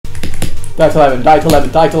Die to lemon, die to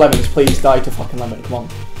lemon, die to lemons, please die to fucking lemon, come on.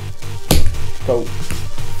 Go.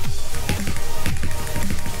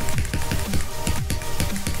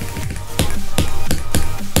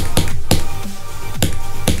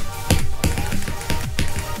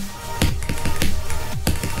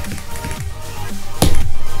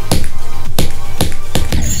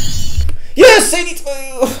 Yes,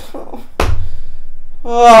 82!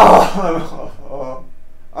 Oh,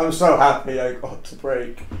 I'm so happy I got to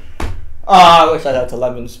break. Ah, I wish I had to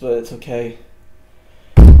lemons, but it's okay.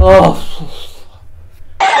 Oh.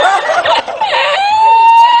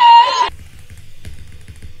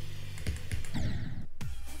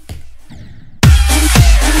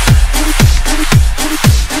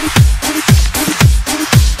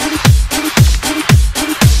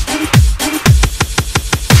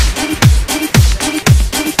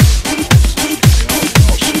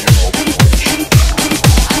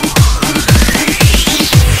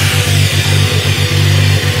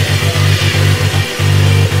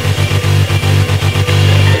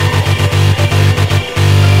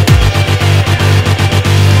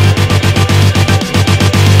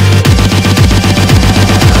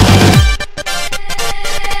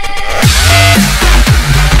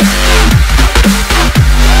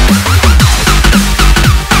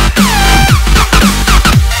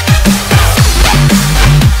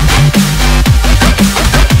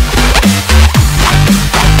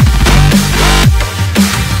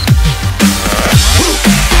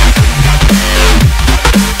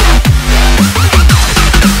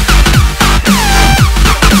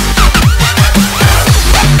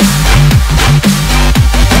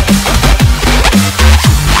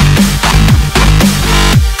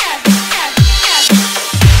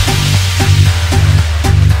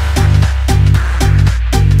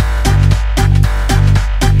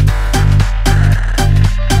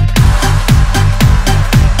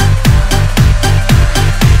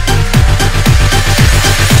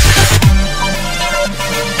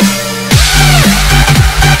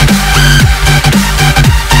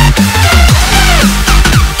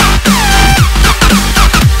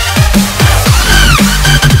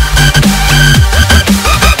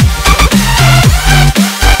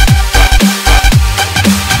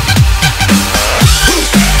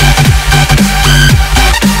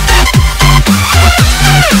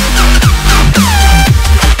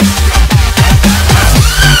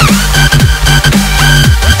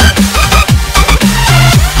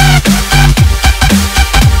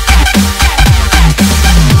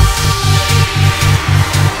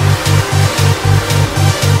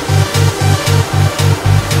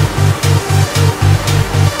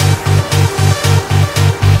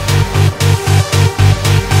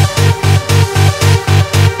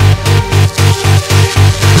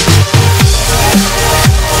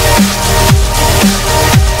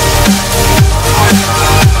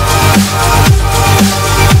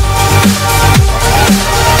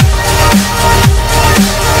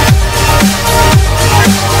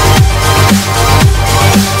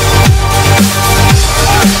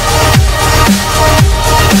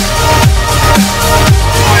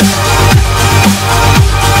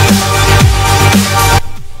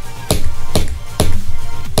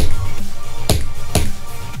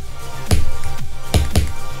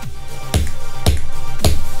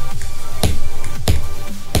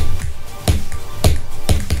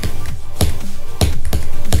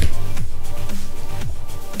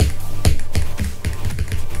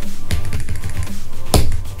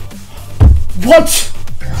 What?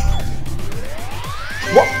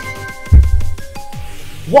 What?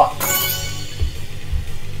 What?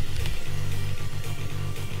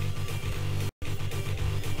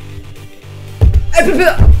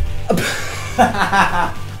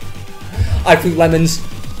 I fruit lemons.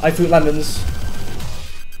 I fruit lemons.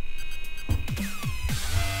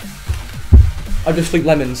 I just fruit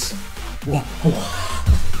lemons. What?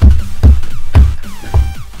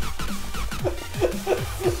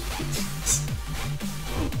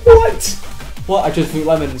 What? What? I just fruit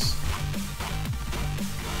lemons.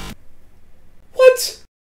 What?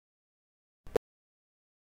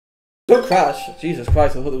 Don't crash. Jesus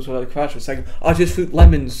Christ, I thought it was going to crash for a second. I just fruit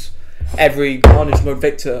lemons. Every Carnage mode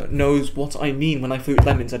victor knows what I mean when I fruit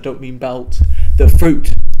lemons. I don't mean belt. The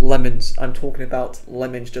fruit lemons. I'm talking about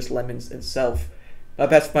lemons, just lemons itself. My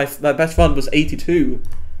best friend was 82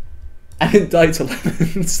 and it died to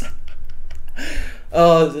lemons.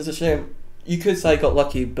 Oh, it's a shame. You could say I got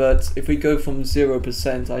lucky, but if we go from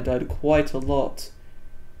 0%, I died quite a lot.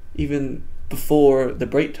 Even before the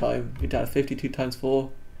break time, we died 52 times 4.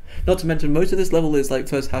 Not to mention, most of this level is like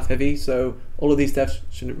first half heavy, so all of these deaths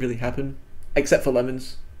shouldn't really happen, except for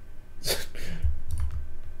lemons.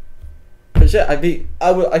 legit, I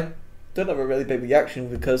don't have a really big reaction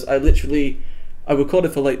because I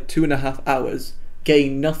recorded for like 2.5 hours,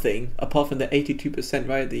 getting nothing apart from the 82%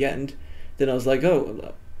 right at the end. Then I was like,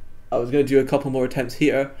 oh, I was going to do a couple more attempts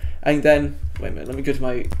here, and then, wait a minute, let me go to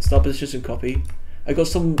my start position copy. I got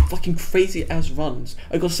some fucking crazy ass runs.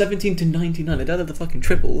 I got 17 to 99, I died at the fucking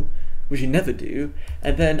triple, which you never do,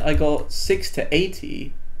 and then I got 6 to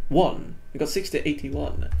 81. I got 6 to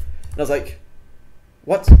 81, and I was like,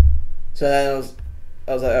 what? So then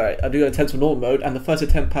I was like, alright, I'll do an attempt for normal mode, and the first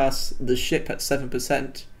attempt passed the ship at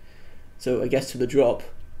 7%, so I guess to the drop,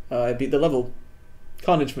 I beat the level.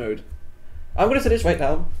 Carnage mode. I'm going to say this right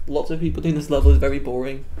now, lots of people think this level is very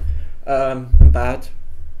boring and bad.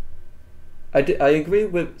 I agree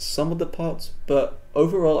with some of the parts, but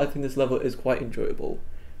overall I think this level is quite enjoyable.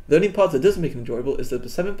 The only part that doesn't make it enjoyable is the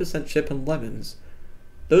 7% ship and lemons.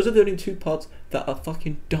 Those are the only two parts that are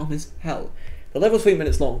fucking dumb as hell. The level's 3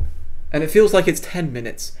 minutes long, and it feels like it's 10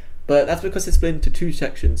 minutes, but that's because it's split into two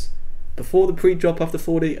sections. Before the pre-drop, after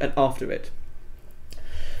 40, and after it.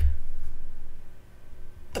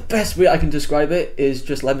 The best way I can describe it is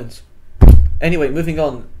just lemons. Anyway, moving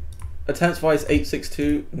on. Attempts wise,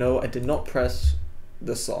 862. No, I did not press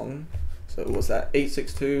the song. So what was that?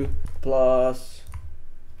 862 plus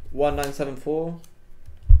 1974.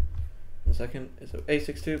 1 second. So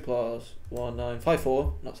 862 plus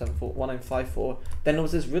 1954, not 74, 1954. Then there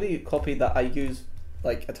was this really copy that I used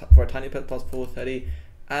like for a tiny bit plus 430,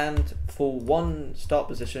 and for one start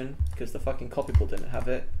position because the fucking copy pool didn't have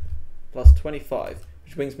it, plus 25.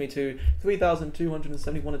 Which brings me to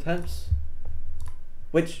 3,271 attempts,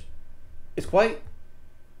 which is quite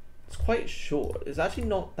short. It's actually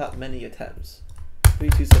not that many attempts.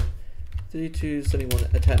 3,271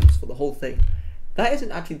 attempts for the whole thing. That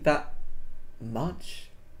isn't actually that much.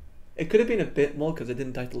 It could have been a bit more because I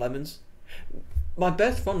didn't die to lemons. My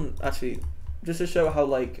best run, actually, just to show how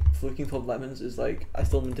like fluking for lemons is like, I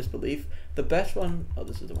still am in disbelief. The best run, oh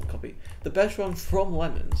this is the one copy. The best run from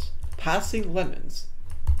lemons, passing lemons,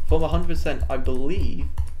 from 100%, I believe,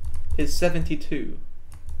 is 72.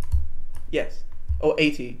 Yes, or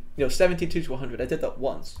 80. You know, 72 to 100. I did that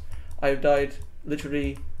once. I died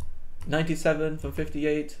literally 97 from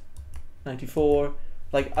 58, 94.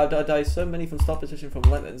 Like I died so many from start position from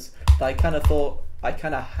lemons that I kind of thought I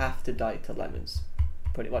kind of have to die to lemons.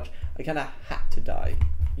 Pretty much, I kind of had to die,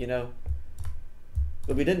 you know.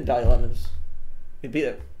 But we didn't die to lemons. We beat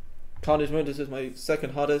it. Carnage mode. This is my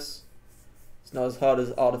second hardest. It's not as hard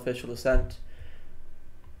as Artificial Ascent.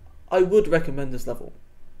 I would recommend this level.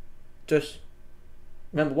 Just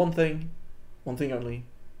remember one thing only,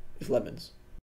 is lemons.